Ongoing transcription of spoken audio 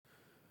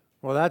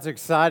Well, that's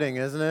exciting,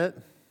 isn't it?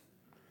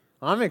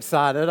 I'm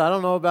excited. I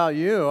don't know about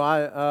you.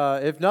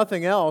 If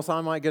nothing else,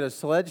 I might get a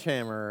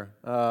sledgehammer,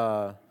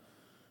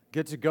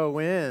 get to go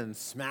in,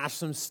 smash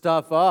some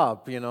stuff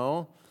up.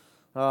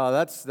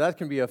 That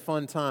can be a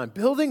fun time.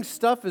 Building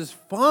stuff is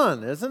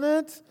fun, isn't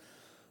it?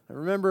 I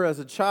remember as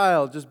a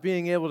child just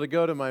being able to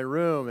go to my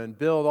room and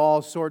build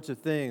all sorts of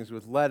things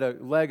with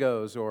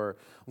Legos or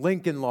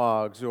Lincoln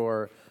Logs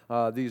or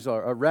these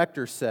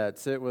erector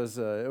sets. It was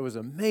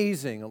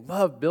amazing. I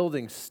love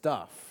building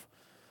stuff.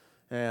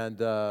 And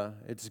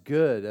it's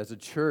good as a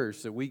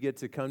church that we get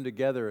to come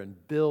together and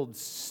build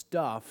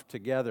stuff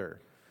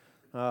together.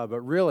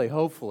 But really,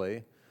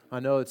 hopefully, I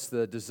know it's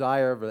the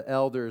desire of the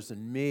elders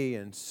and me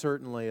and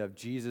certainly of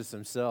Jesus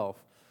himself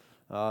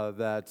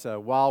that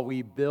while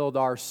we build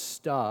our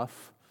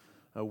stuff,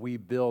 we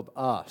build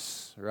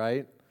us,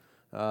 right?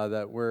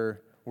 That we're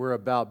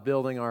about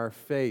building our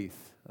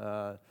faith,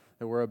 that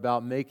we're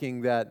about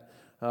making that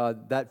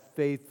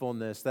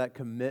faithfulness, that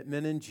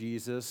commitment in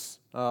Jesus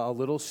a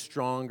little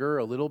stronger,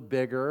 a little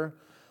bigger,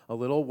 a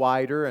little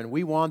wider, and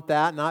we want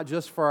that not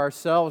just for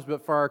ourselves,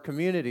 but for our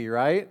community,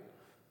 right?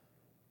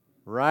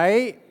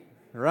 Right?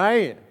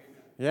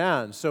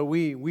 Yeah, and so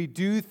we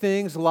do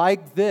things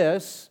like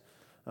this.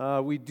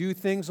 We do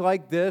things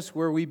like this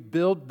where we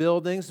build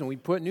buildings and we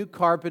put new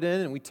carpet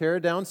in and we tear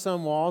down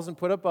some walls and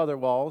put up other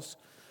walls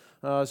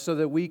so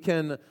that we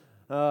can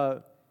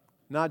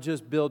not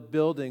just build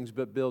buildings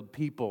but build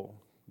people.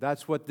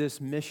 That's what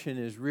this mission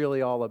is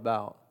really all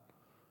about.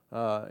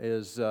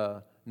 Is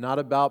not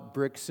about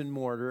bricks and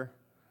mortar.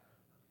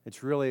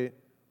 It's really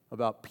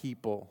about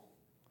people.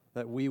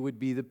 That we would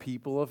be the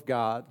people of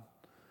God.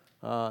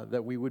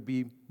 That we would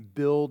be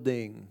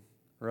building,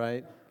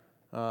 right?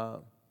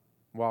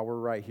 While we're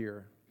right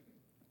here.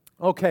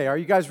 Okay, are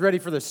you guys ready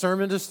for the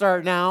sermon to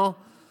start now?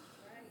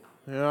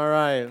 All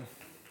right.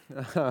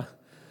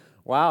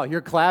 Wow,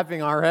 you're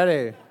clapping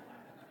already.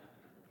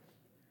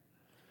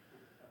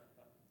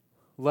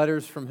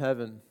 Letters from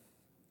heaven.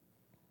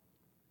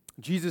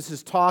 Jesus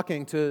is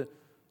talking to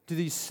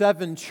these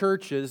 7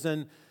 churches,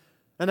 and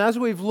as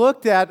we've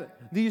looked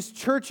at these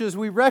churches,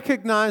 we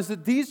recognize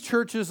that these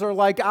churches are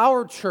like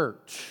our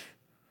church.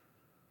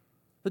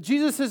 But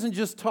Jesus isn't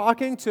just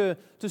talking to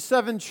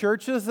 7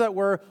 churches that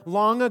were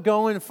long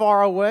ago and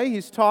far away.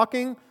 He's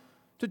talking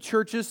to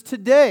churches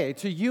today,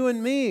 to you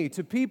and me,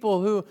 to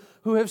people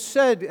who have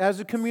said, as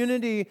a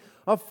community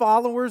of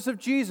followers of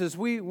Jesus,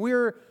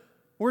 we're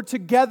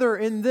together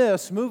in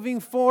this,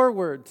 moving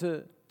forward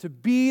to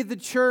be the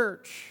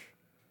church.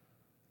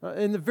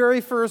 In the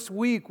very first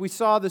week, we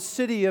saw the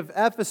city of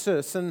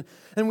Ephesus, and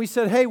we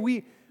said, hey,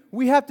 we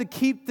have to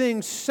keep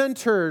things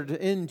centered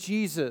in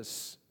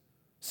Jesus.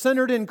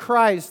 Centered in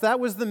Christ. That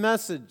was the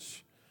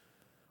message.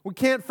 We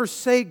can't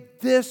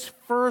forsake this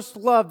first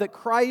love, that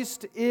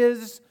Christ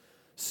is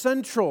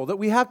central, that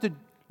we have to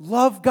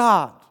love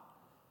God.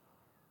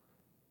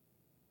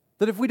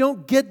 That if we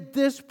don't get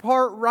this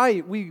part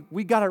right,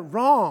 we got it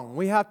wrong.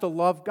 We have to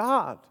love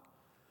God.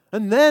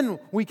 And then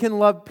we can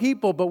love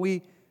people, but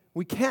we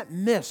can't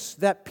miss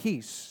that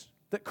piece,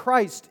 that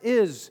Christ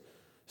is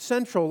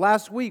central.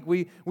 Last week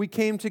we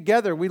came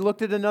together, we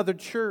looked at another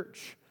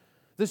church,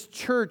 this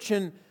church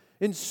in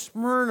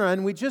Smyrna,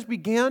 and we just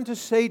began to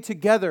say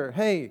together,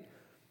 hey,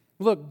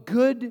 look,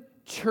 good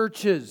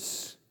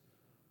churches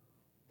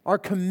are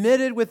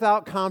committed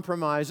without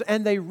compromise,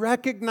 and they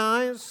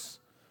recognize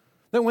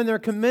that when they're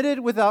committed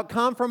without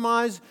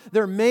compromise,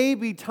 there may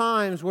be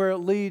times where it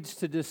leads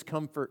to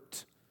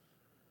discomfort.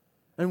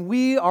 And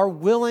we are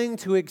willing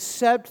to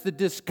accept the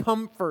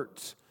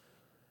discomfort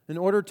in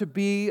order to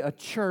be a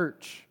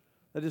church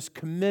that is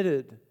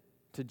committed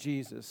to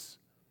Jesus.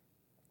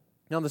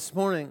 Now this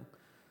morning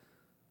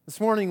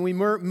we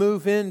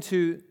move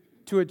into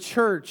a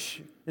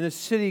church in a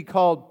city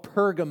called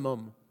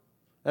Pergamum.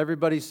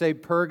 Everybody say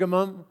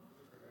Pergamum.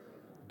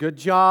 Good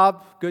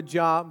job.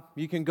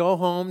 You can go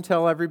home,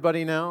 tell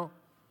everybody now.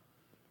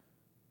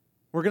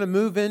 We're going to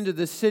move into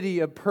the city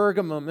of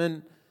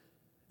Pergamum,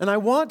 and I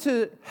want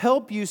to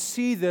help you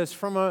see this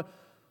from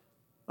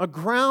a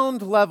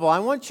ground level. I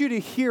want you to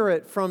hear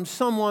it from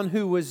someone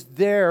who was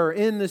there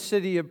in the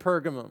city of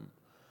Pergamum.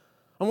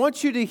 I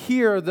want you to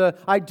hear the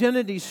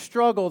identity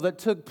struggle that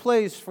took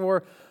place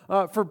for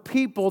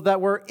people that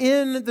were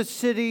in the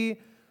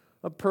city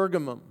of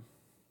Pergamum.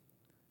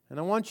 And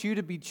I want you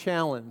to be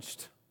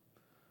challenged.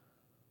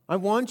 I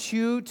want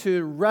you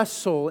to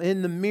wrestle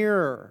in the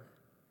mirror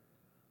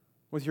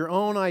with your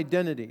own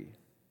identity,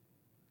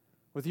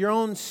 with your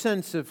own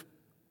sense of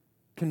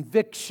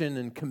conviction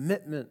and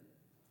commitment,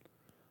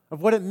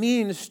 of what it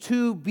means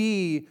to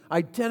be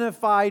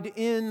identified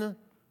in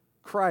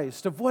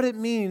Christ, of what it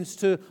means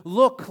to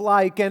look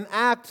like and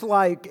act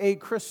like a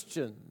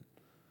Christian.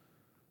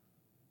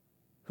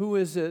 Who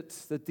is it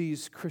that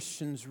these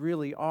Christians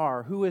really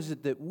are? Who is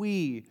it that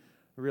we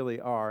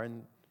really are?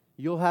 And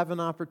you'll have an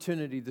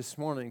opportunity this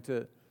morning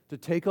to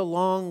take a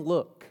long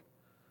look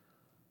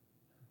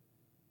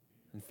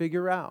and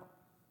figure out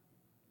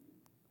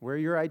where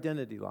your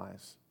identity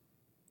lies.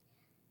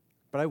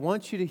 But I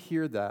want you to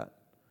hear that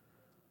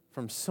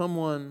from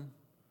someone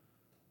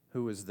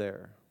who was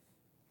there.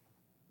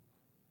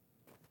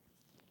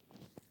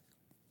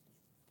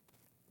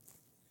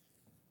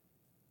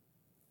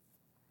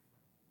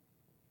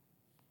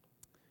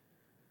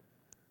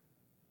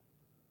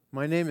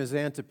 My name is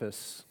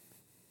Antipas.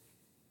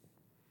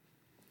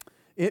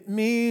 It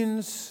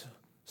means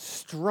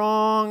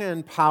strong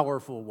and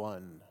powerful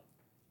one.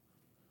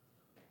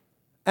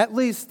 At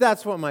least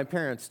that's what my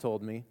parents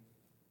told me.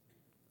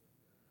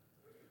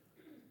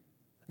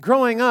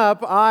 Growing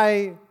up,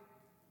 I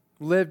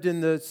lived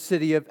in the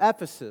city of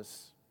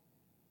Ephesus.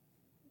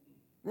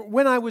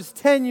 When I was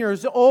 10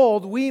 years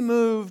old, we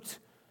moved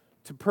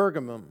to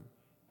Pergamum.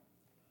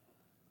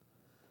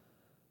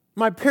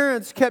 My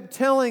parents kept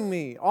telling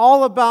me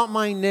all about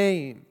my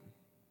name,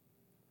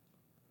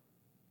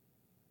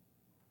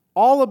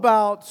 all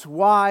about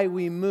why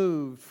we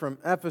moved from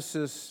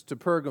Ephesus to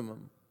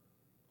Pergamum.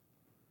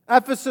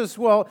 Ephesus,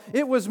 well,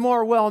 it was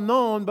more well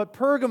known, but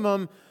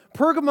Pergamum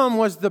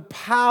was the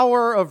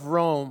power of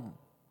Rome.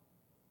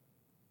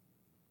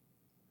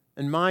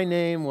 And my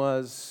name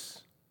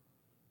was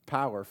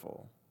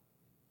powerful.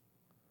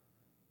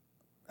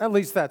 At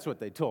least that's what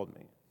they told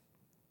me.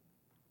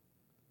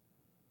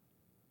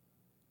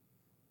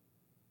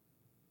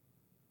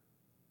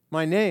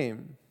 My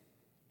name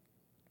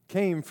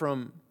came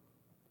from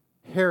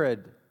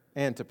Herod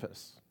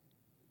Antipas,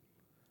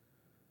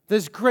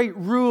 this great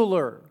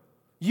ruler.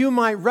 You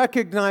might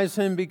recognize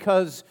him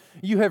because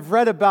you have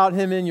read about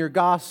him in your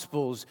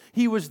Gospels.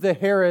 He was the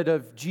Herod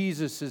of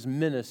Jesus'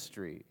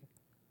 ministry.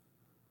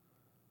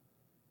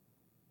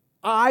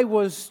 I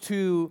was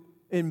to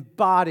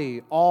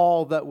embody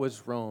all that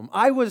was Rome.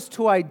 I was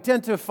to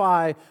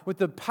identify with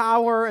the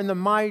power and the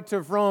might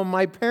of Rome.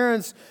 My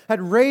parents had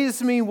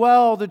raised me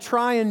well to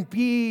try and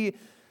be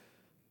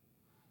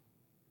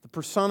the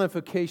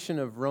personification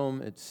of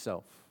Rome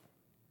itself.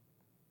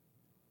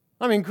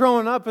 I mean,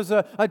 growing up as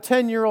a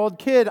 10-year-old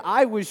kid,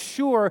 I was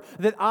sure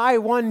that I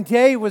one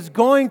day was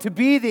going to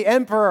be the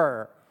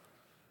emperor.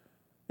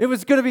 It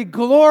was going to be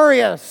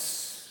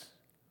glorious.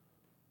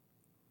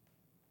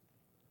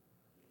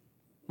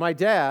 My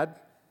dad,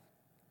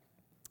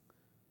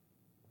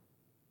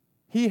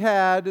 he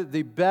had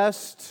the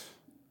best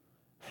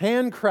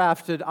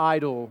handcrafted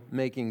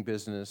idol-making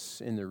business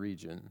in the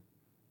region.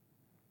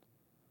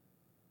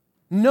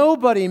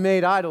 Nobody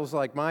made idols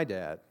like my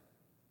dad.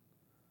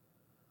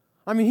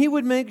 I mean, he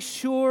would make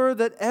sure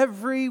that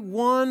every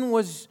one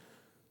was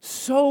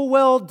so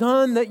well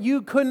done that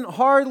you couldn't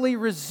hardly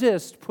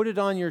resist, put it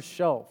on your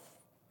shelf.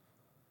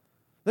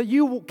 That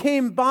you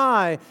came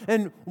by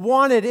and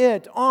wanted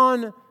it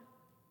on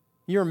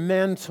your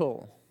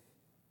mantle,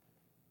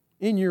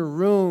 in your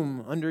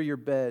room, under your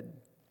bed.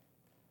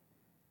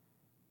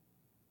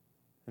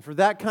 And for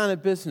that kind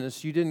of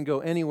business, you didn't go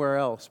anywhere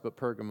else but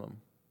Pergamum.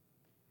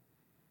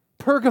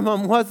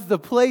 Pergamum was the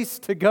place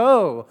to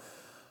go.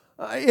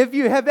 If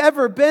you have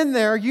ever been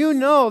there, you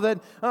know that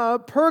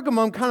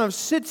Pergamum kind of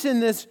sits in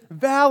this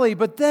valley,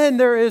 but then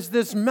there is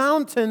this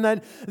mountain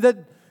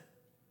that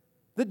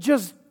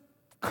just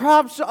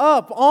crops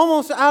up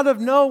almost out of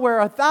nowhere,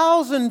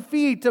 1,000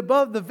 feet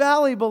above the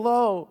valley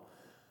below.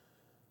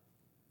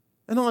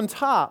 And on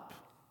top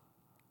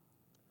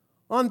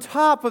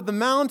of the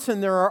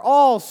mountain, there are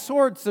all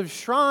sorts of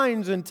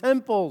shrines and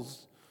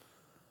temples.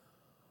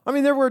 I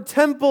mean, there were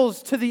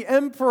temples to the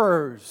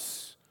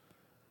emperors,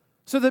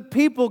 so that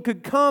people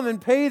could come and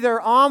pay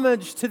their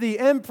homage to the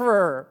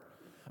emperor.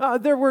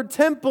 There were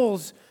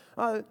temples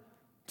to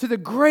the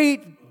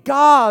great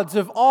gods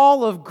of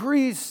all of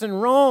Greece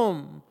and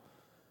Rome.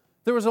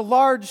 There was a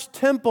large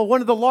temple, one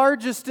of the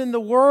largest in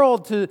the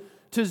world,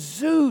 to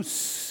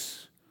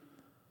Zeus,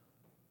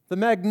 the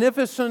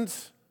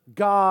magnificent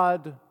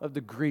god of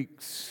the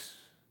Greeks.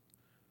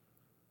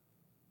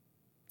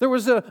 There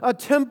was a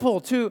temple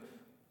to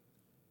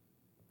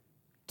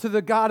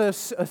the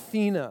goddess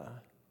Athena,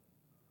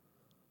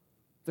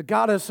 the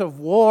goddess of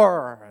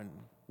war and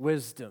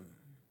wisdom.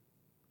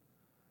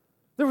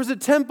 There was a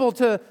temple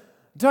to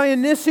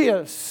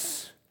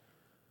Dionysius.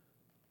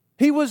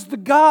 He was the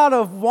god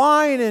of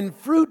wine and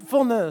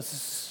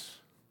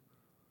fruitfulness.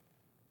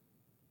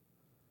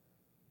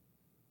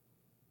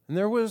 And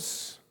there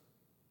was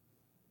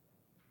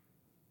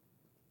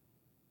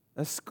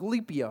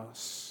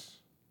Asclepius,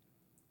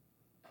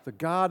 the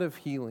god of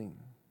healing.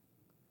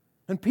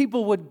 And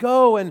people would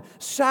go and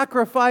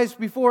sacrifice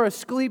before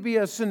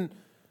Asclepius, and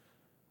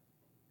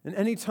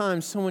any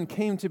time someone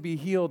came to be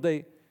healed,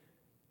 they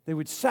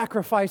would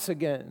sacrifice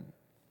again.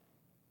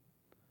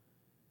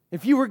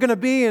 If you were going to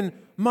be in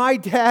my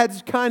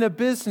dad's kind of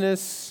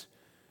business,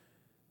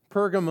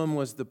 Pergamum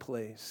was the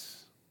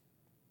place.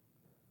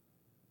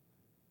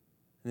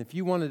 And if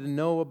you wanted to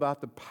know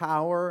about the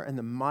power and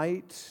the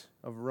might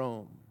of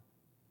Rome,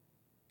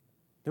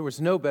 there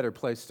was no better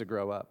place to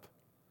grow up.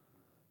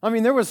 I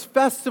mean, there was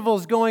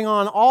festivals going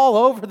on all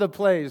over the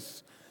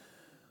place.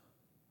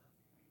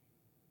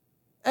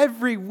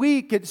 Every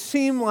week it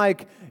seemed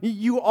like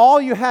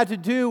all you had to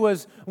do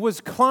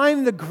was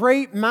climb the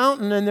great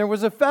mountain, and there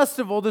was a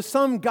festival to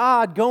some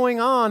god going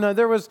on.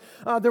 There was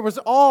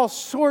all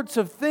sorts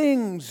of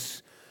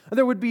things.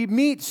 There would be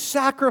meat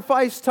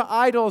sacrificed to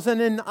idols,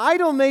 and in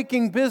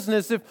idol-making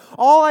business, if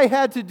all I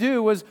had to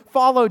do was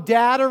follow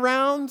Dad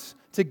around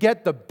to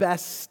get the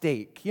best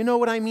steak. You know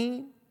what I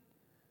mean?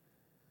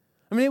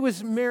 I mean, it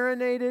was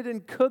marinated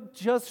and cooked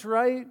just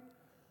right.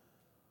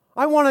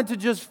 I wanted to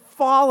just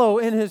follow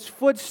in his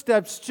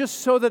footsteps just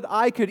so that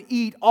I could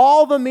eat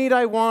all the meat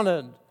I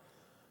wanted.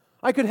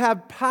 I could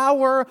have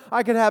power,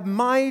 I could have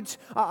might,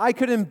 I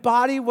could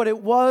embody what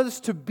it was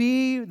to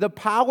be the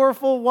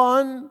powerful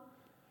one.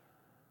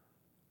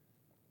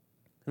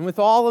 And with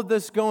all of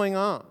this going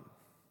on,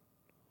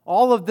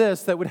 all of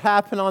this that would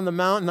happen on the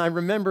mountain, I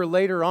remember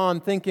later on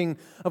thinking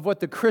of what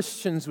the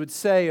Christians would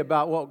say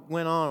about what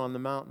went on the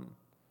mountain.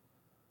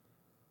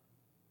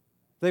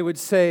 They would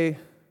say,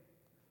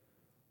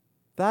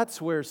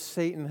 that's where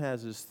Satan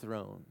has his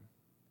throne.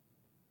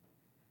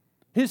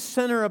 His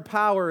center of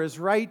power is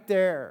right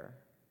there.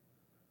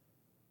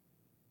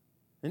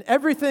 And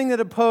everything that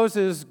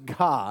opposes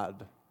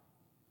God,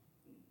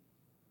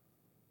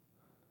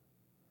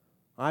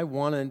 I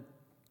wanted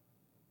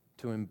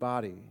to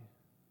embody.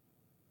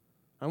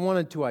 I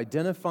wanted to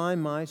identify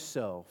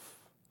myself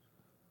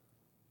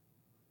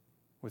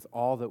with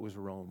all that was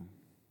Rome.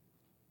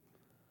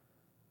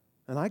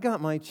 And I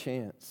got my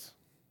chance.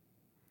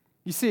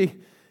 You see,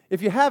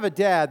 if you have a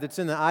dad that's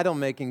in the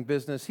idol-making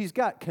business, he's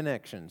got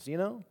connections, you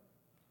know?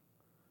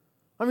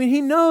 I mean,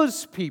 he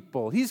knows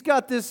people. He's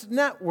got this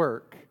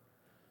network.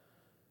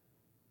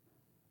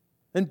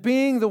 And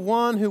being the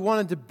one who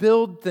wanted to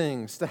build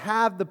things, to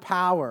have the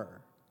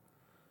power,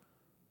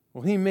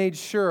 well, he made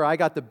sure I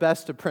got the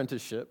best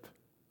apprenticeship.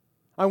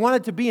 I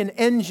wanted to be an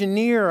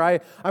engineer.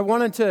 I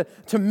wanted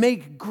to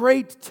make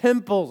great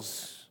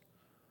temples.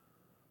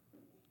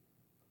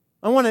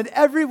 I wanted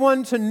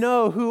everyone to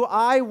know who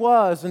I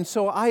was, and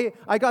so I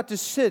got to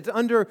sit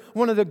under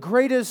one of the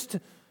greatest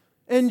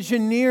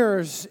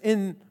engineers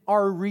in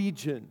our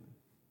region.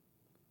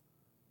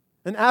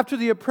 And after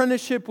the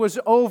apprenticeship was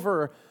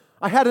over,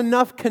 I had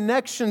enough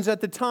connections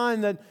at the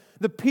time that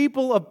the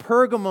people of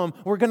Pergamum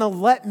were going to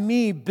let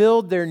me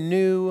build their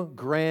new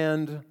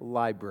grand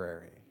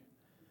library.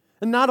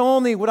 And not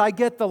only would I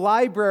get the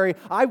library,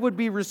 I would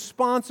be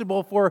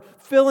responsible for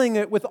filling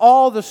it with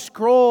all the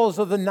scrolls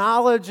of the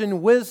knowledge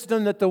and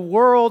wisdom that the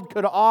world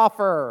could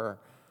offer.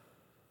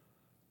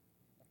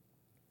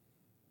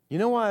 You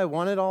know why I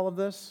wanted all of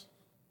this?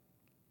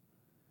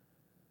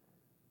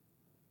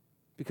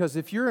 Because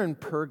if you're in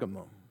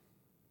Pergamum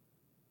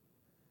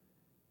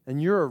and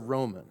you're a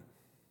Roman,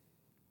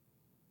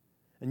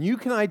 and you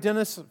can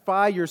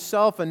identify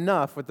yourself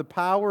enough with the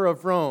power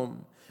of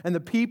Rome and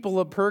the people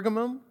of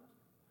Pergamum,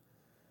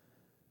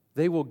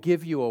 they will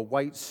give you a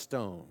white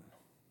stone.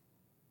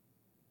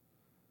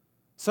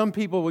 Some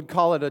people would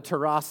call it a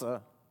terrasa.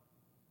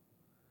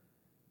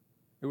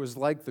 It was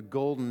like the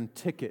golden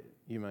ticket,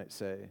 you might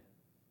say.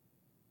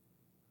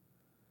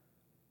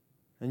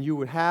 And you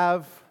would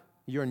have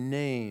your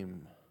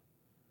name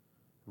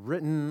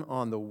written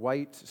on the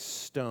white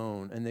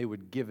stone, and they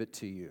would give it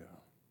to you.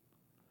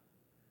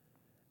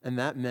 And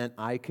that meant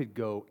I could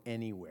go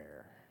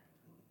anywhere.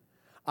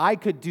 I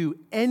could do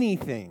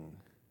anything.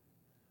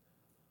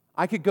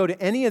 I could go to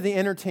any of the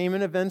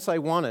entertainment events I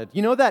wanted.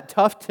 You know that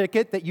tough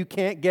ticket that you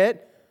can't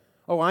get?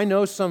 Oh, I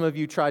know some of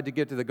you tried to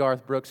get to the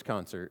Garth Brooks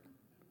concert.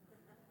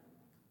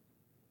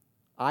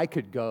 I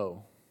could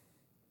go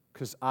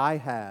because I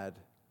had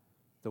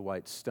the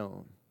white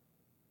stone.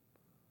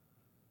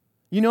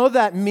 You know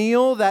that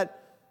meal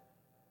that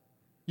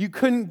you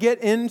couldn't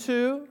get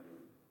into?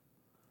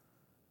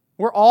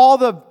 Where all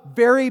the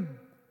very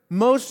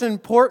most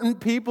important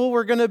people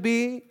were going to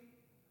be?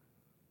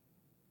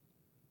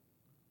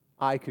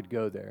 I could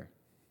go there.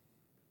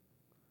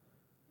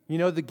 You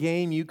know the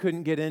game you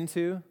couldn't get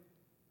into?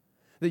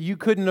 That you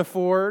couldn't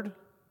afford?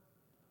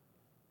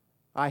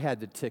 I had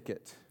the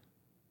ticket.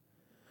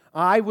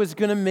 I was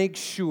going to make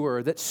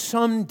sure that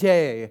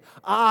someday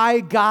I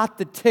got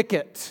the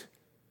ticket.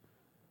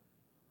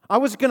 I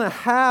was going to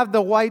have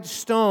the white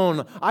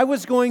stone. I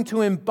was going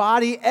to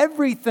embody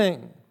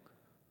everything.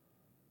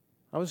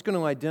 I was going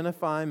to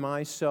identify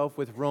myself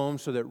with Rome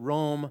so that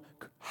Rome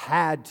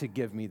had to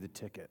give me the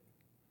ticket.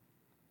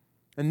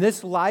 And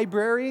this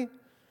library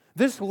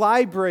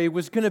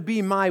was going to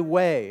be my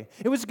way.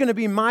 It was going to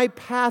be my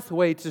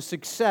pathway to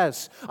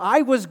success.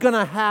 I was going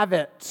to have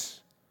it.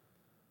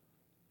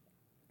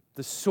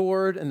 The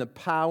sword and the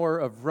power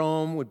of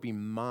Rome would be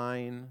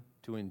mine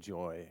to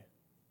enjoy.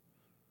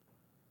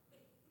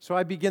 So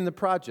I begin the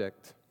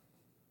project.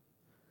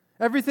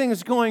 Everything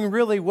is going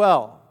really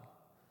well.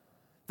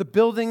 The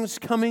building's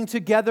coming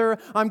together.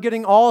 I'm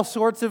getting all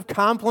sorts of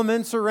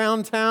compliments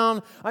around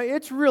town.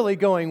 It's really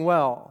going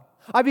well.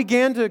 I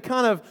began to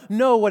kind of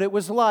know what it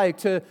was like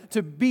to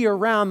be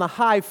around the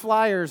high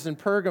flyers in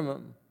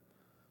Pergamum.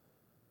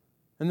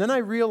 And then I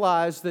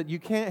realized that you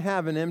can't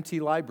have an empty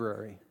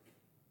library.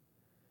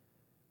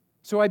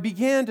 So I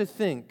began to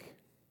think,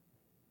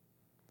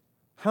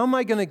 how am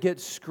I going to get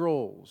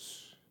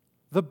scrolls?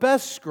 The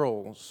best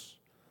scrolls.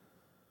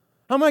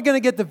 How am I going to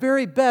get the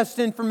very best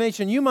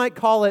information? You might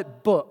call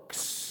it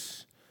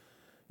books.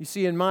 You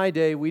see, in my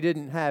day, we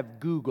didn't have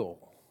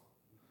Google.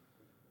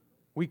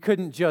 We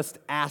couldn't just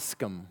ask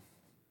them.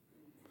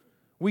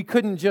 We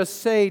couldn't just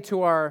say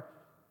to our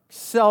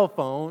cell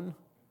phone,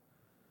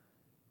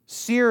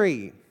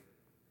 Siri,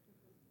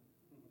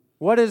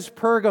 what is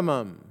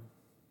Pergamum?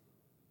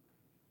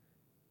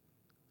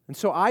 And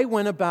so I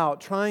went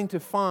about trying to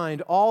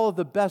find all of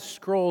the best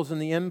scrolls in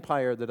the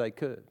empire that I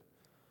could.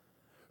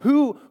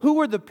 Who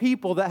were the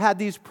people that had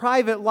these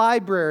private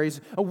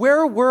libraries?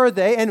 Where were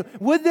they? And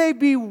would they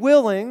be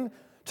willing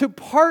to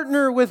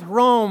partner with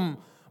Rome?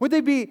 Would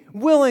they be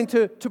willing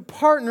to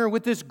partner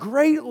with this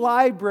great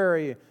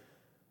library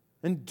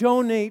and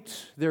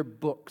donate their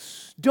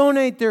books,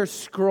 donate their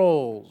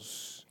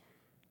scrolls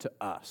to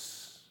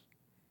us?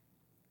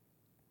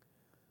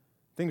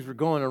 Things were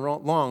going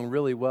along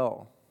really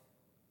well.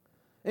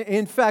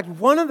 In fact,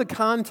 one of the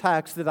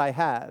contacts that I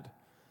had,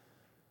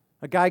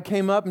 a guy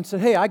came up and said,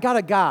 hey, I got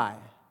a guy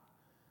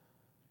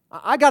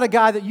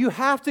that you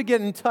have to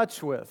get in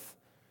touch with.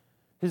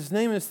 His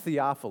name is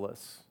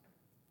Theophilus.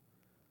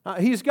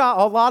 He's got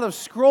a lot of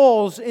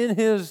scrolls in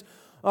his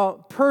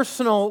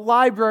personal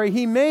library.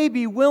 He may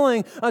be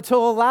willing to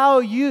allow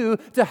you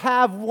to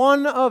have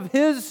one of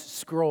his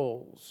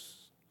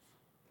scrolls.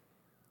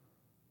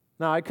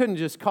 Now, I couldn't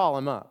just call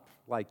him up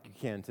like you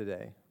can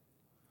today.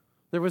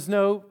 There was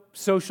no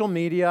social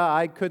media.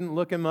 I couldn't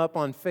look him up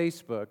on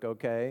Facebook,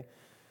 okay?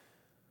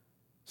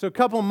 So a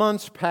couple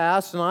months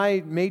passed, and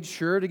I made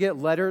sure to get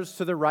letters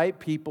to the right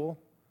people,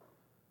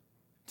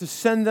 to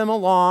send them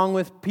along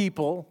with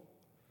people.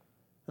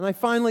 And I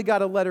finally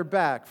got a letter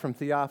back from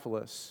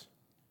Theophilus.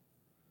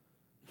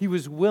 He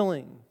was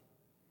willing.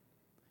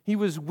 He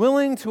was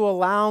willing to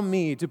allow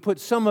me to put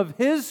some of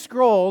his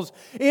scrolls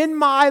in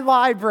my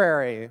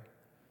library.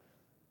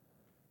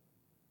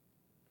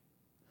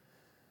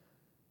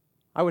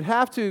 I would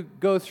have to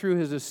go through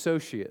his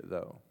associate,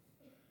 though.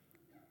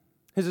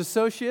 His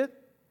associate,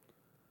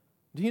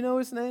 do you know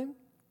his name?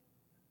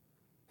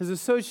 His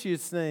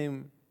associate's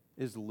name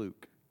is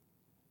Luke.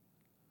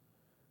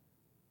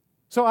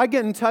 So I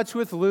get in touch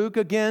with Luke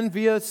again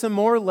via some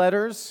more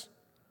letters.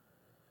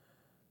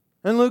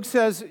 And Luke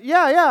says,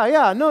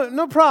 yeah,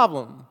 no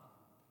problem.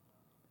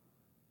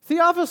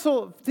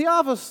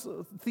 Theophilus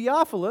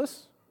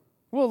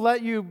will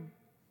let you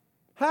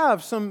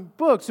have some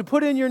books to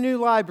put in your new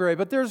library,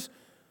 but there's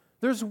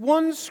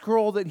one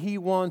scroll that he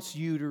wants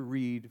you to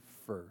read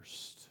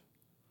first.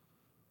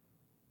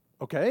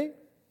 Okay?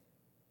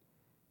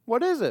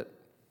 What is it?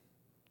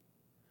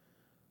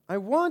 I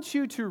want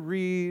you to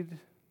read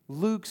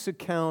Luke's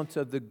account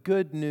of the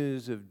good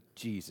news of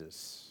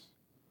Jesus.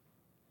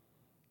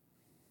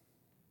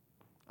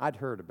 I'd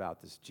heard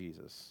about this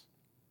Jesus.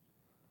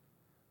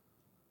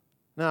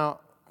 Now,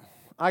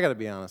 I got to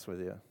be honest with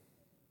you.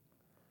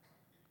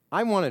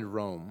 I wanted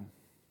Rome.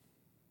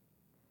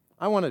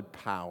 I wanted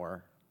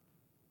power.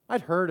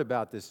 I'd heard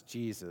about this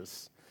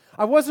Jesus.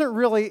 I wasn't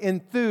really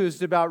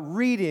enthused about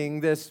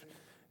reading this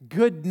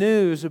good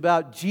news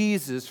about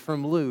Jesus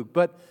from Luke,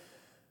 but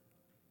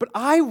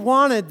I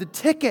wanted the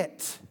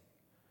ticket.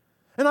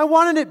 And I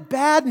wanted it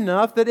bad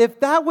enough that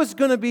if that was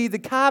going to be the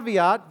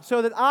caveat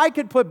so that I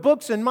could put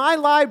books in my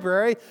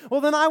library,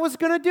 well, then I was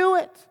going to do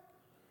it.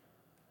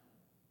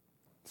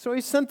 So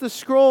he sent the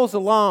scrolls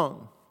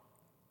along.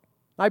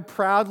 I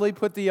proudly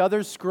put the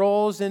other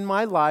scrolls in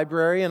my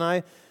library, and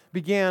I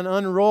began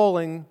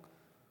unrolling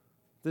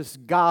this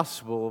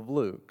Gospel of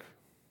Luke.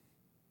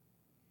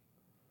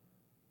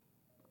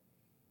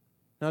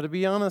 Now, to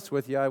be honest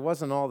with you, I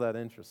wasn't all that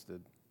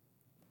interested.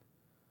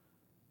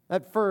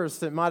 At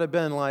first, it might have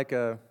been like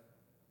a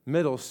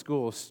middle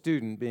school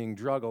student being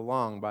dragged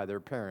along by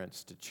their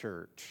parents to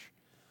church.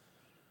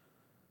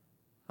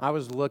 I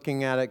was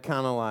looking at it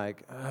kind of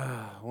like,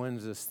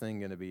 when's this thing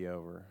going to be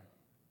over?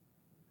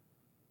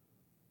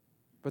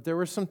 But there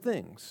were some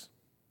things.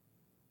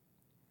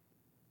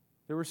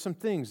 There were some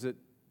things that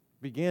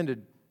began to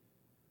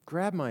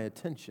grab my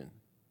attention.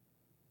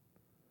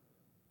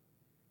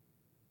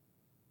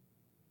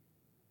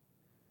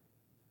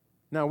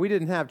 Now, we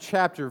didn't have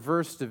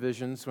chapter-verse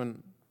divisions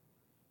when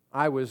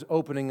I was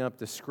opening up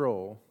the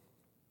scroll.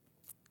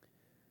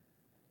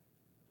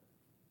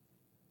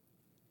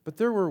 But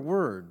there were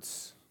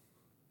words.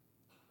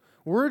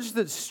 Words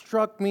that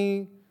struck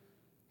me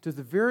to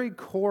the very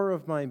core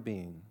of my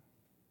being.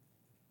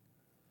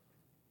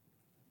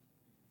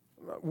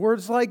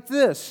 Words like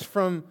this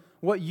from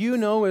what you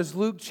know as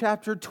Luke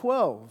chapter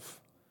 12.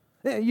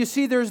 You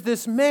see, there's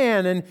this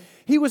man, and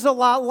he was a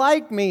lot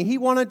like me. He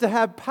wanted to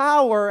have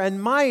power and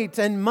might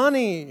and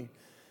money.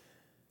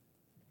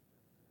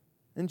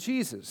 And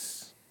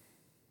Jesus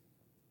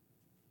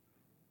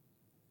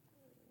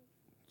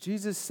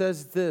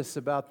says this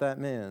about that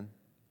man.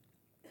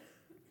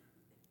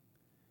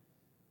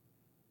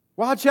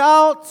 Watch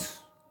out!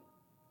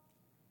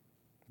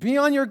 Be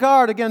on your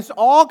guard against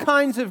all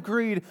kinds of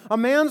greed. A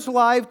man's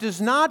life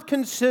does not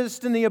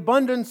consist in the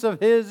abundance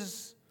of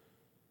his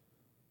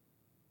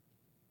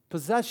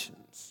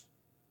possessions.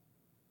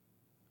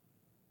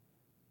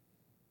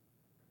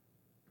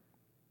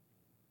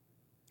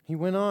 He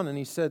went on and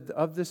he said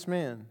of this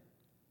man,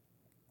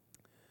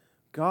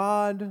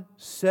 God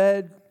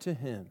said to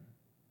him,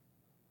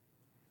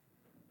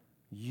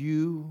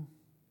 "You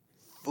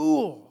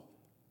fool!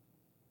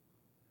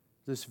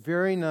 This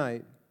very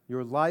night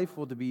your life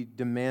will be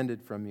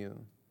demanded from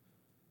you.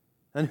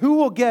 And who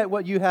will get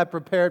what you have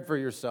prepared for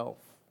yourself?"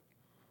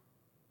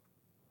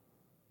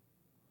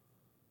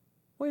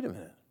 Wait a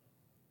minute.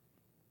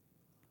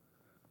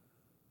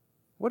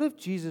 What if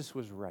Jesus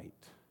was right?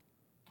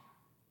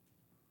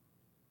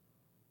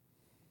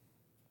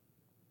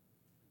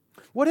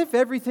 What if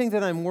everything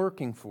that I'm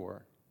working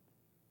for,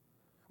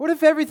 what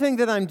if everything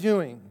that I'm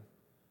doing,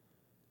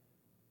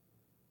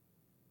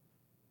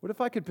 what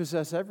if I could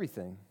possess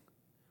everything?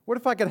 What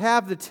if I could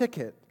have the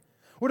ticket?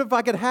 What if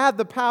I could have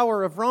the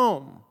power of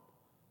Rome?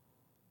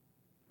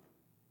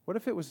 What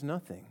if it was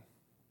nothing?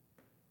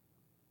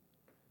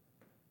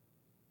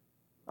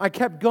 I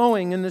kept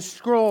going in the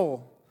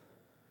scroll.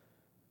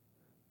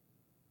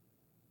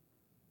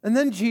 And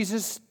then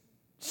Jesus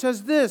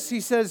says this. He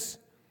says,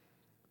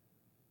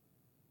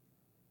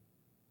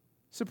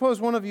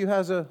 suppose one of you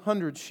has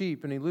 100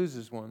 sheep and he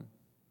loses one.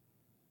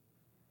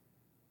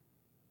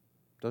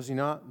 Does he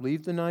not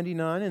leave the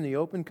 99 in the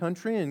open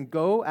country and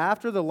go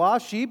after the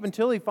lost sheep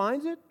until he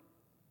finds it?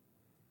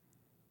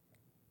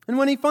 And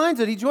when he finds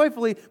it, he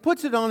joyfully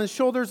puts it on his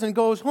shoulders and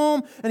goes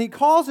home, and he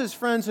calls his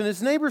friends and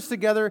his neighbors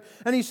together,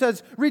 and he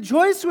says,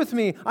 "Rejoice with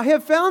me, I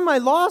have found my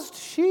lost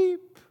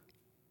sheep."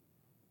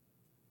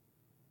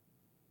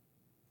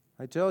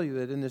 I tell you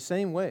that in the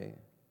same way,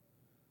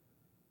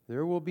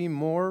 there will be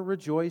more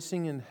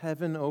rejoicing in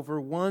heaven over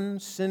one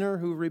sinner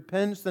who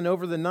repents than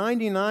over the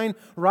 99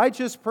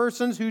 righteous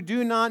persons who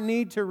do not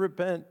need to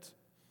repent.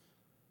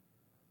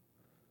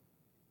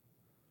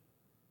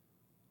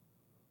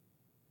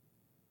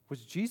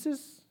 Was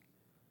Jesus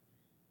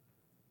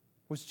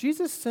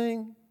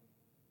saying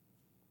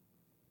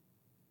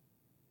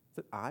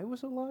that I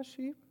was a lost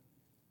sheep?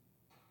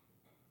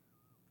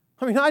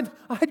 I mean,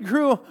 I'd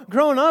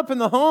grown up in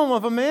the home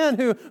of a man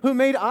who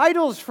made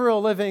idols for a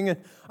living.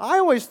 I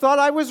always thought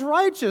I was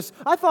righteous.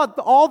 I thought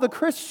all the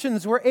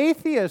Christians were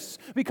atheists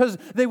because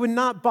they would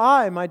not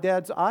buy my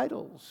dad's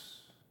idols.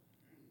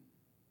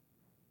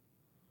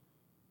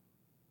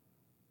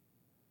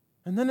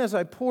 And then as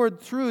I poured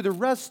through the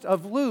rest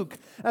of Luke,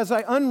 as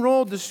I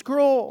unrolled the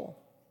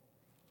scroll,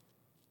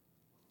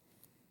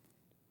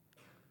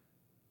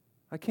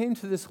 I came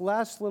to this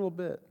last little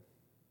bit.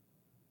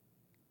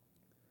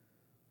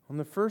 On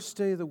the first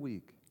day of the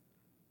week,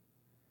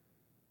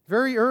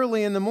 very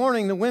early in the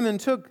morning, the women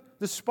took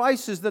the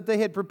spices that they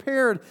had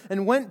prepared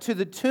and went to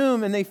the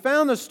tomb, and they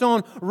found the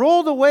stone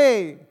rolled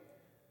away.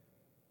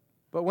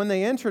 But when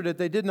they entered it,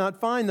 they did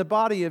not find the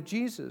body of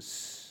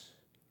Jesus.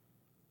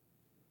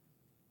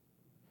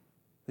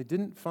 They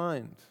didn't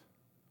find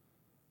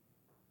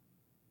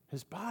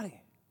his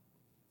body.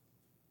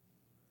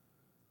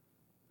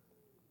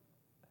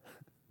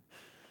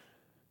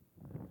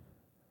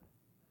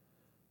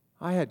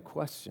 I had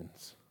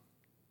questions.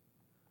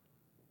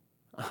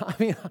 I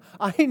mean,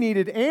 I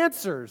needed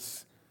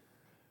answers.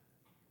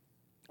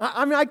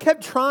 I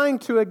kept trying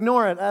to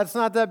ignore it. That's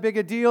not that big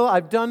a deal.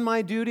 I've done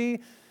my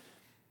duty.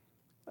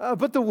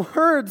 But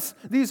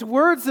these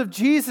words of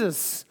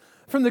Jesus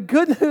from the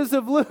good news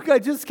of Luke, I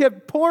just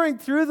kept pouring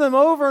through them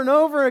over and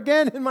over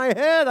again in my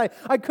head.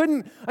 I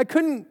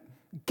couldn't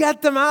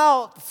get them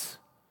out.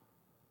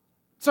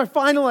 So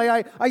finally,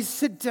 I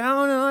sit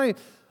down and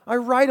I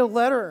write a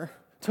letter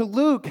to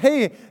Luke.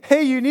 Hey,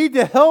 you need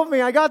to help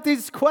me. I got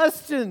these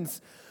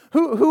questions.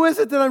 Who is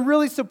it that I'm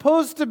really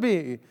supposed to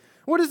be?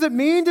 What does it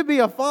mean to be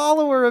a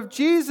follower of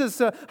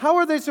Jesus? How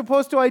are they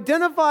supposed to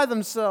identify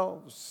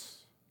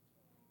themselves?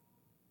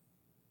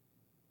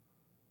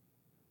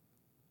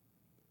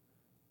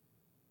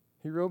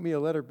 He wrote me a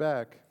letter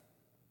back.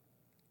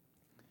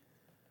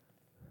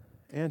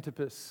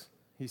 "Antipas,"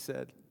 he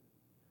said,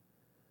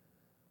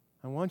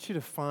 "I want you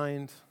to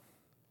find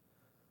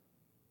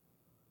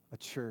a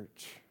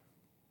church.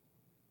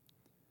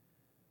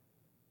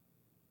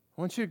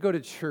 I want you to go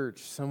to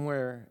church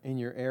somewhere in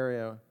your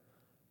area.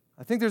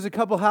 I think there's a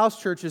couple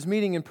house churches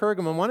meeting in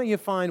Pergamum. Why don't you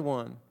find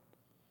one?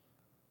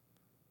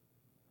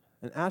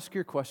 And ask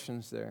your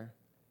questions there."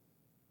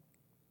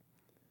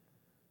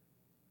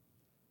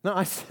 Now,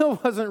 I still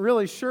wasn't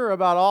really sure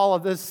about all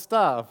of this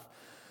stuff,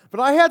 but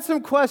I had some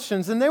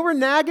questions, and they were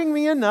nagging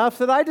me enough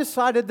that I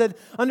decided that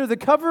under the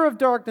cover of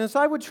darkness,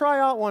 I would try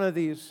out one of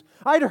these.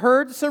 I'd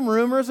heard some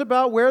rumors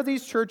about where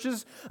these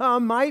churches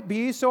might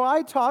be, so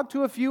I talked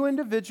to a few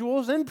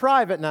individuals in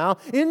private now,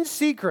 in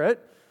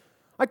secret.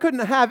 I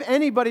couldn't have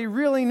anybody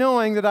really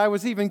knowing that I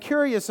was even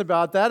curious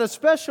about that,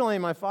 especially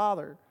my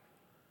father.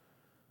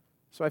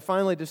 So I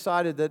finally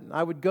decided that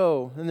I would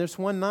go, and this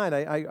one night,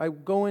 I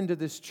go into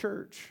this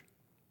church.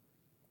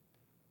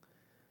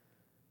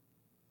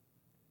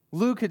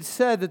 Luke had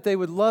said that they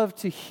would love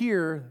to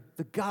hear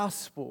the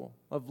gospel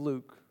of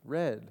Luke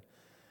read.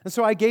 And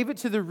so I gave it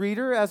to the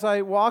reader. As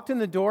I walked in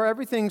the door,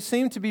 everything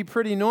seemed to be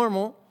pretty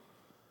normal.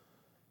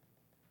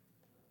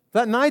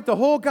 That night, the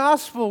whole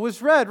gospel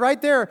was read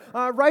right there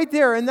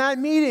in that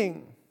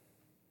meeting.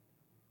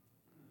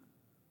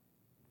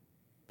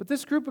 But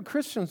this group of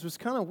Christians was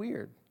kind of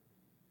weird.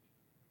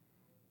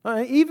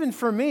 Even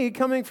for me,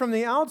 coming from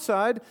the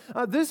outside,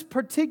 this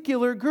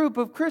particular group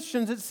of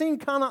Christians, it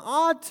seemed kind of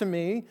odd to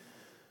me.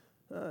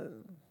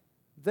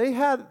 They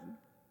had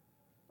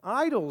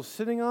idols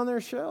sitting on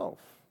their shelf.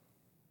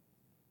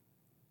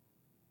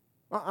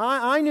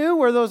 I knew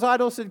where those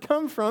idols had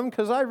come from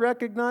because I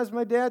recognized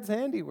my dad's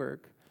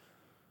handiwork.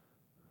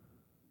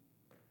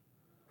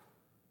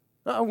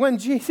 When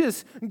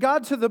Jesus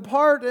got to the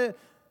part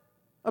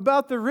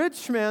about the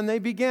rich man, they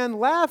began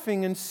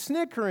laughing and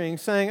snickering,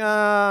 saying,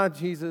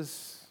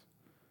 Jesus,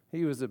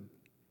 he was a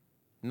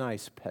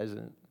nice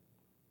peasant.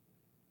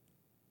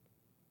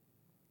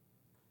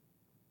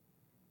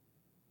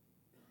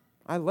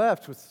 I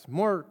left with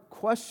more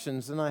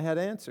questions than I had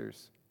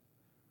answers.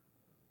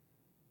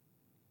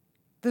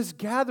 This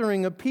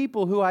gathering of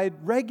people who I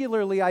had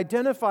regularly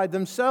identified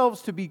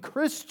themselves to be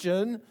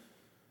Christian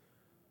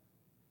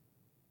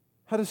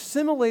had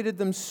assimilated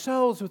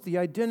themselves with the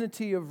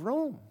identity of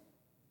Rome.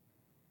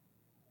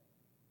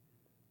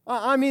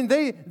 I mean,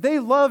 they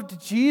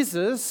loved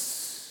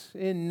Jesus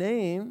in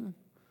name.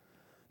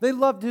 They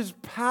loved his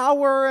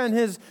power and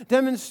his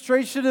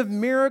demonstration of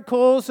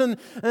miracles, and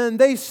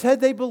they said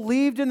they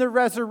believed in the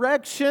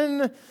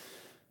resurrection.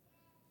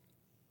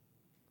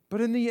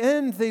 But in the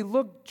end, they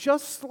looked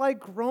just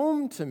like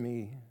Rome to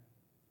me.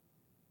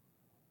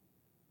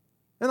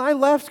 And I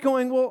left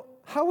going, well,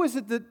 how is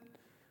it that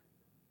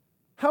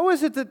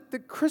the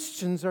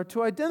Christians are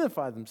to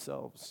identify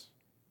themselves?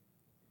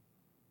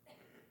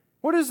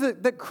 What is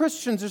it that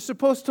Christians are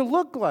supposed to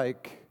look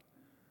like?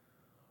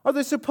 Are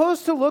they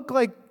supposed to look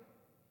like?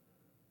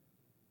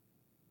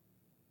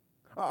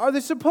 Are they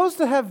supposed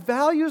to have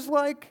values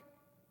like?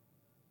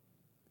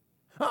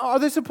 Are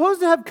they supposed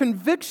to have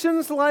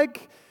convictions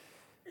like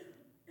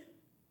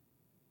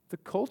the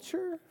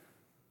culture?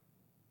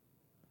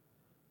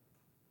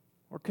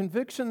 Or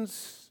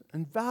convictions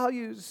and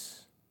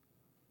values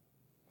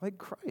like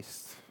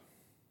Christ?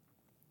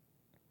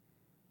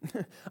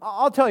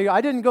 I'll tell you,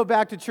 I didn't go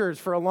back to church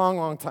for a long,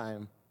 long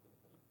time.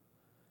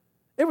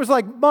 It was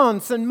like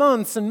months and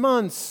months and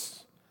months.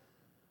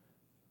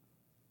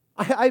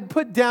 I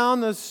put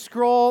down the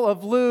scroll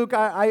of Luke.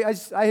 I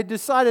had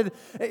decided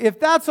if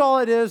that's all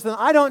it is, then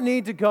I don't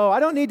need to go. I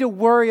don't need to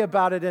worry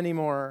about it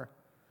anymore.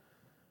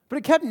 But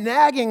it kept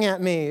nagging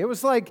at me. It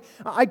was like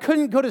I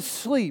couldn't go to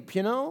sleep,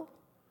 you know?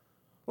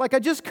 Like I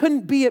just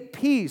couldn't be at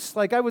peace.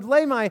 Like I would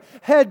lay my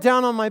head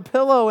down on my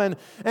pillow and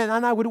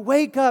I would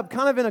wake up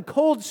kind of in a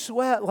cold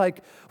sweat,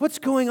 like, what's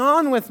going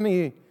on with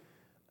me?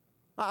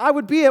 I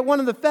would be at one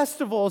of the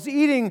festivals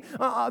eating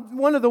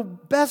one of the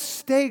best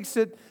steaks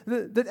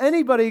that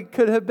anybody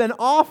could have been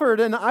offered,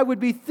 and I would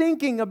be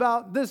thinking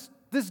about this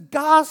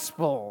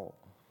gospel.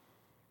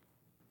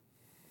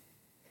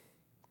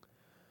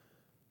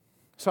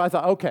 So I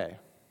thought, okay,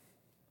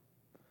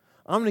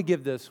 I'm going to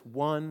give this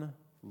one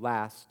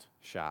last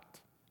shot.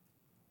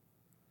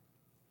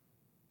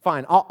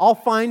 Fine, I'll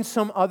find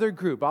some other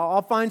group.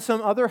 I'll find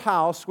some other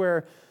house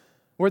where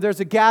there's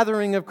a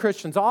gathering of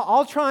Christians.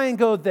 I'll try and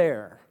go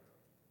there.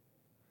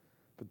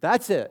 But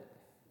that's it.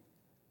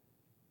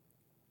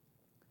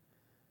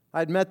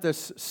 I'd met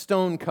this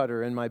stone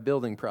cutter in my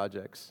building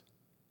projects.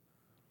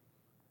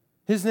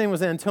 His name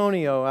was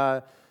Antonio.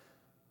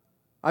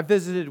 I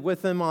visited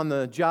with him on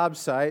the job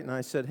site, and I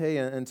said, "Hey,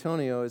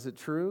 Antonio, is it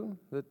true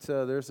that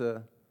there's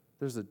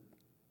a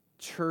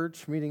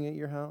church meeting at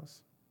your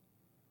house?"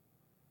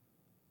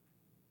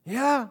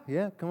 Yeah,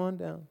 come on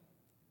down.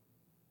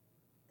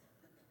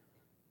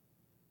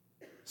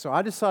 So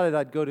I decided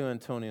I'd go to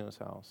Antonio's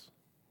house.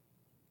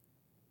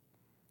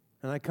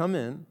 And I come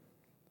in,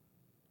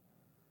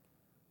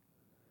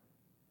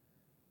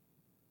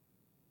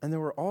 and there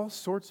were all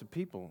sorts of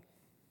people.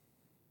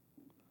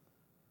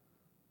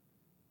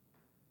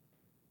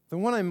 The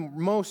one I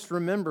most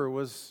remember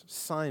was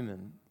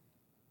Simon.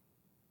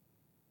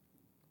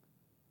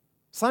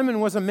 Simon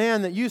was a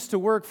man that used to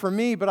work for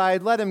me, but I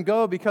had let him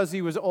go because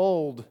he was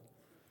old.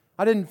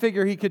 I didn't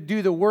figure he could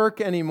do the work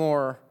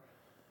anymore.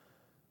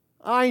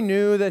 I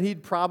knew that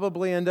he'd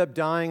probably end up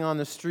dying on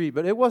the street,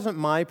 but it wasn't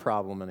my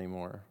problem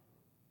anymore.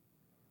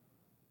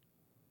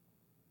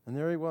 And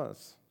there he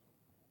was.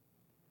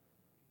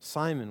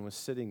 Simon was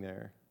sitting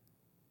there.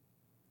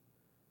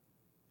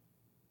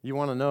 You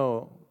want to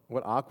know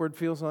what awkward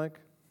feels like?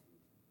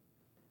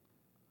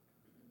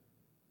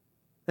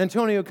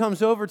 Antonio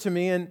comes over to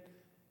me, and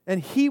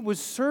he was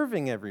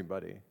serving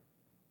everybody.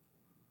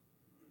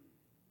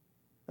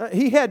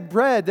 He had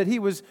bread that he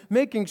was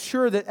making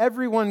sure that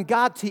everyone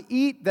got to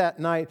eat that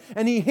night.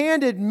 And he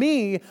handed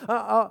me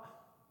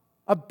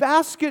a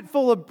basket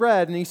full of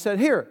bread, and he said,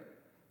 "Here,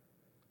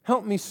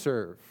 help me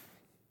serve."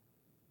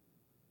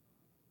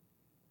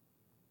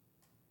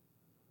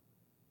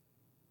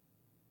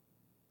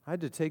 I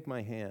had to take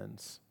my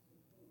hands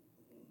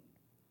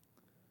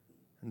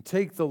and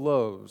take the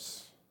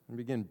loaves and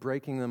begin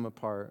breaking them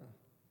apart.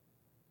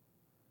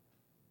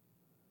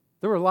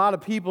 There were a lot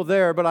of people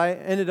there, but I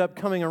ended up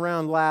coming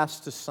around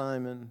last to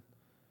Simon.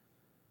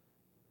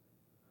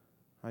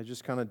 I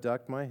just kind of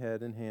ducked my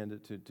head and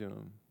handed it to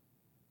him.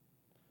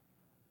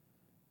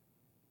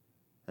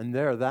 And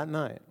there, that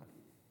night,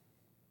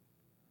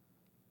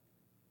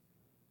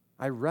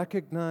 I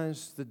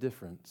recognized the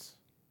difference.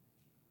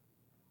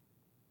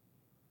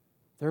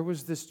 There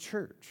was this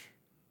church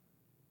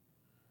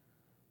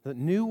that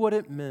knew what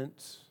it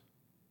meant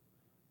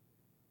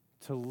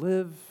to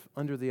live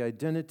under the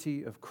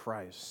identity of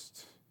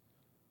Christ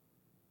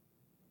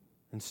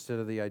instead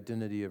of the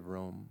identity of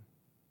Rome.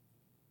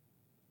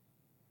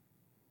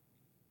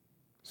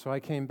 So I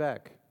came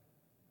back.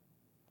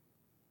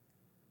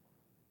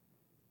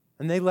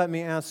 And they let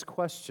me ask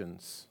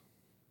questions.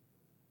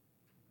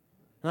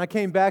 And I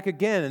came back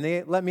again, and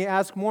they let me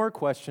ask more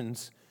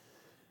questions.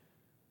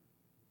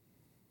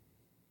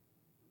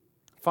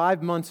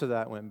 5 months of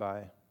that went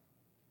by.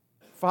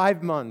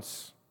 5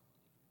 months.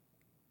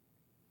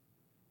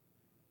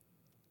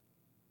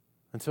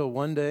 Until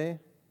one day,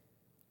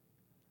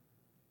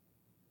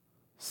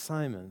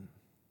 Simon,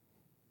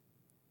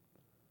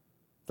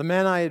 the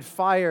man I had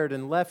fired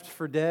and left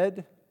for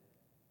dead,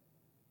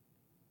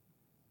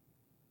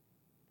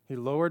 he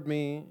lowered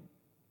me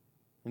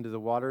into the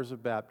waters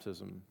of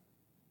baptism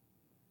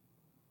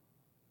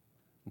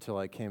until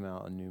I came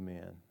out a new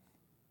man.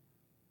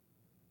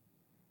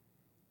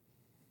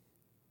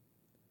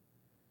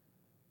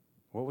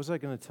 What was I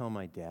going to tell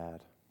my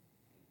dad?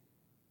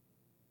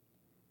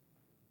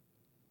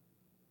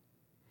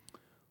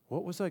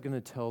 What was I going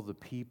to tell the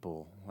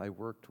people I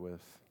worked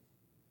with?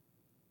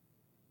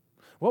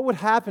 What would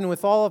happen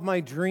with all of my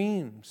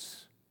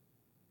dreams?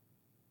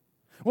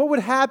 What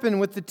would happen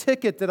with the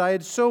ticket that I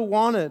had so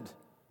wanted?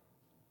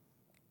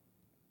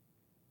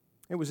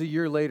 It was a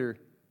year later.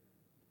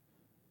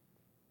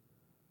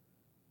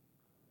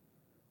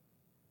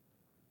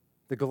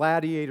 The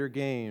gladiator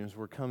games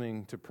were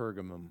coming to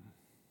Pergamum.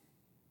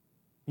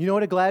 You know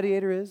what a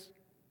gladiator is?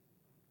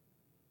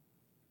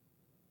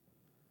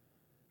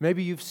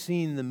 Maybe you've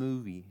seen the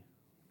movie.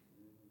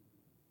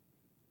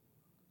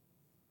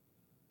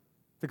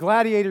 The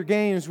gladiator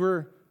games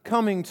were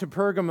coming to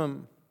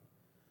Pergamum.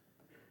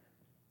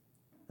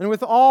 And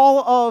with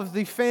all of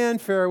the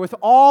fanfare, with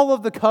all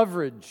of the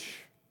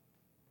coverage,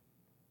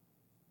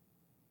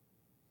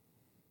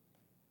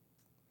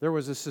 there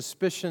was a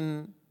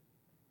suspicion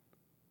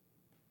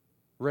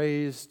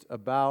raised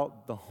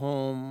about the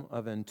home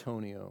of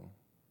Antonio.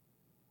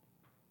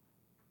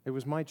 It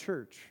was my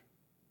church.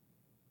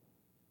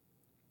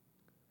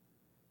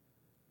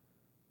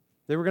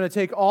 They were going to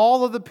take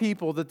all of the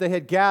people that they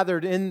had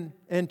gathered in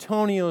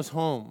Antonio's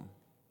home,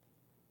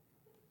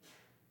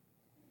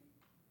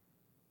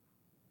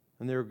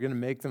 and they were going to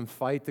make them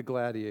fight the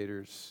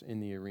gladiators in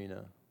the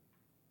arena.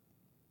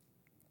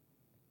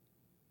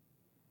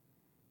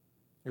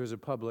 It was a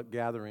public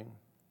gathering.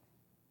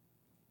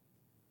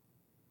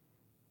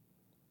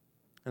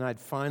 And I'd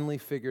finally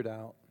figured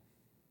out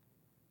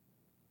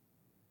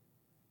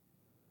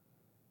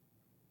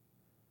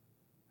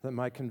that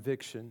my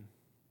conviction,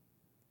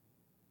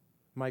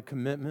 my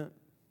commitment,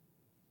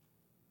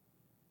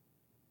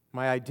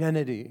 my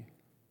identity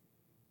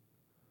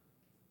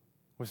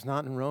was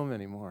not in Rome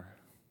anymore.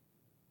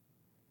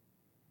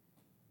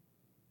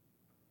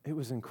 It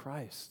was in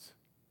Christ.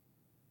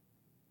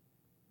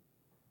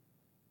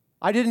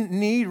 I didn't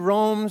need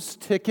Rome's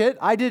ticket.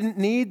 I didn't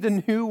need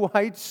the new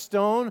white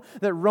stone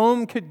that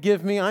Rome could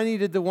give me. I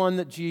needed the one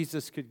that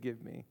Jesus could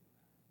give me.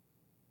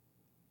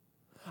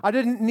 I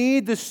didn't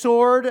need the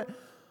sword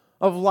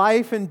of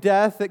life and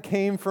death that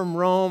came from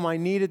Rome. I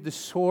needed the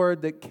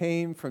sword that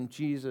came from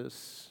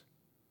Jesus.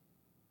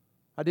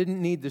 I didn't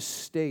need the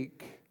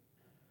steak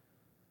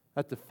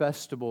at the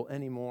festival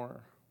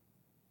anymore.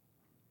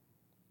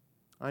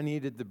 I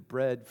needed the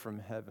bread from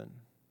heaven.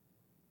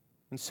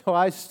 And so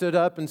I stood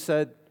up and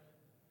said,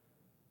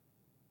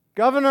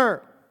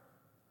 Governor,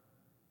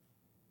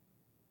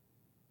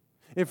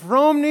 if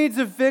Rome needs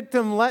a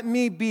victim, let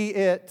me be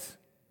it.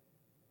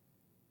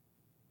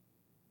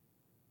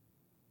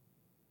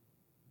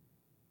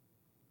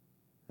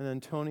 And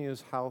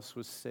Antonio's house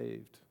was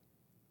saved.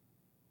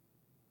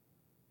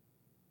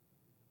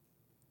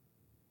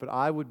 But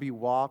I would be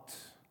walked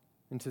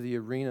into the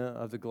arena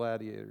of the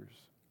gladiators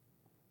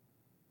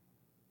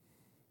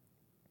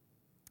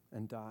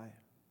and die.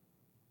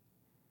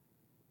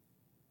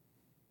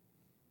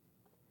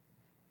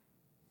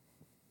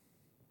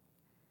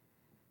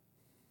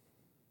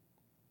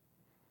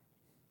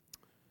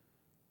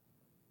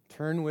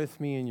 Turn with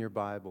me in your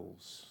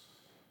Bibles.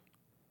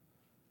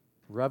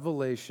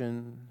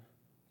 Revelation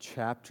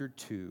chapter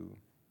 2,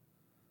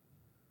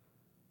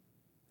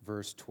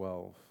 verse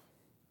 12.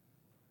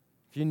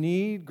 If you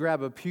need,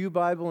 grab a pew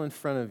Bible in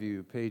front of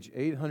you, page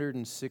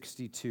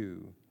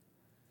 862.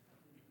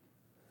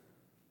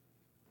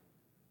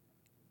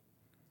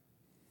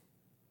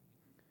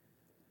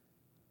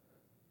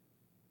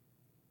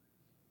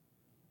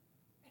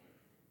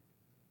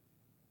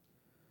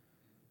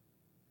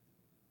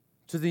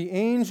 To the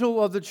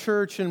angel of the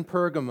church in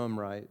Pergamum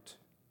write,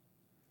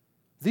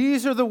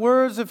 these are the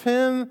words of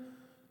him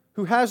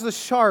who has the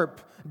sharp,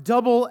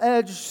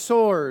 double-edged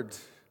sword.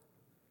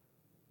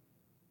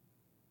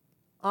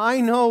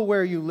 I know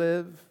where you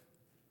live,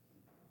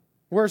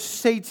 where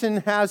Satan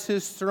has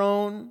his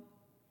throne.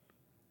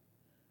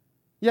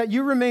 Yet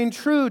you remain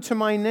true to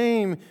my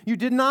name. You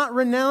did not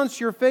renounce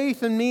your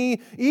faith in me,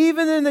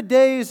 even in the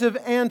days of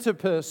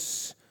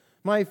Antipas,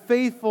 my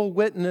faithful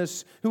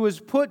witness, who was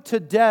put to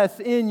death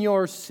in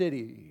your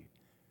city,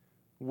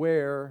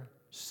 where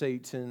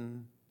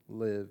Satan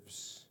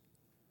lives.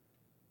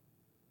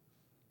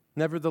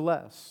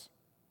 Nevertheless,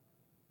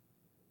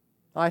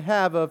 I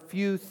have a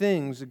few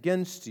things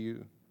against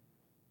you.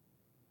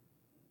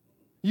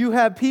 You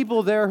have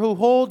people there who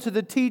hold to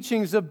the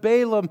teachings of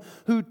Balaam,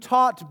 who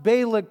taught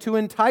Balak to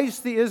entice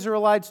the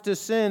Israelites to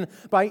sin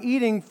by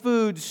eating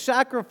food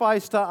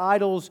sacrificed to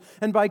idols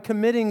and by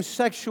committing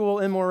sexual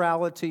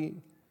immorality.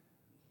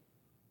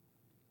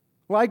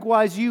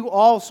 Likewise, you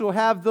also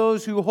have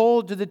those who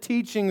hold to the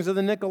teachings of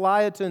the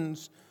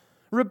Nicolaitans.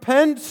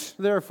 Repent,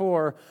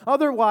 therefore,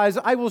 otherwise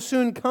I will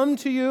soon come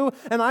to you,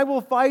 and I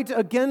will fight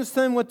against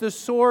them with the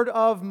sword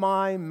of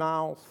my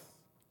mouth.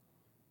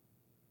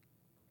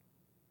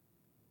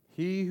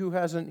 He who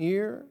has an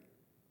ear,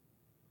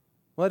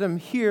 let him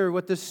hear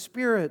what the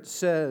Spirit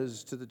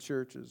says to the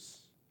churches.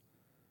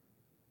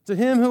 To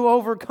him who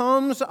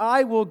overcomes,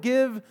 I will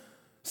give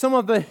some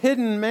of the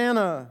hidden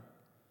manna.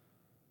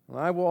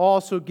 I will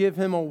also give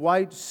him a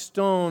white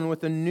stone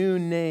with a new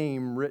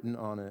name written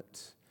on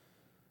it,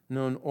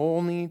 known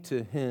only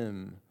to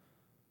him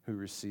who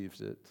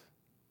receives it.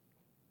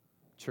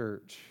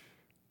 Church,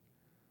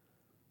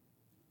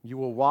 you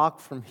will walk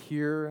from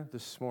here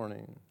this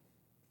morning,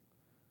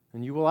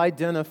 and you will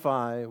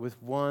identify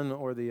with one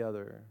or the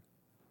other.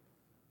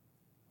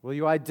 Will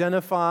you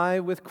identify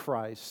with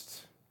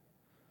Christ,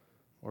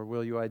 or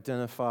will you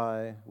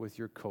identify with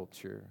your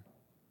culture?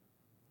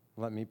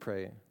 Let me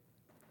pray.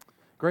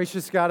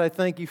 Gracious God, I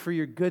thank you for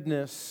your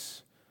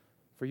goodness,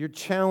 for your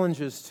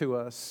challenges to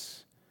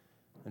us,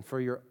 and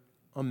for your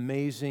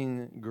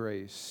amazing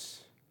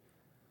grace.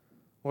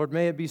 Lord,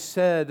 may it be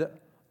said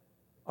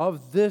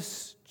of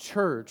this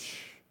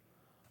church,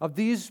 of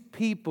these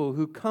people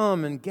who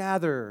come and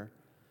gather,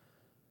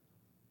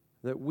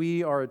 that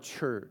we are a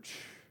church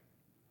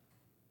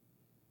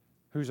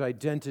whose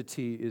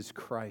identity is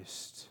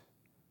Christ.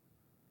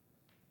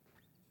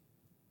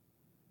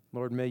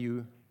 Lord, may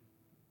you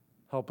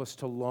help us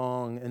to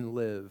long and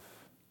live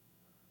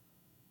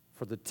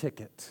for the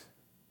ticket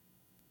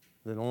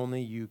that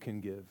only you can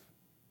give.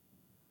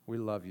 We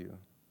love you.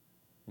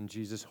 In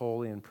Jesus'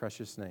 holy and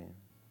precious name,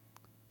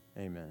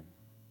 amen.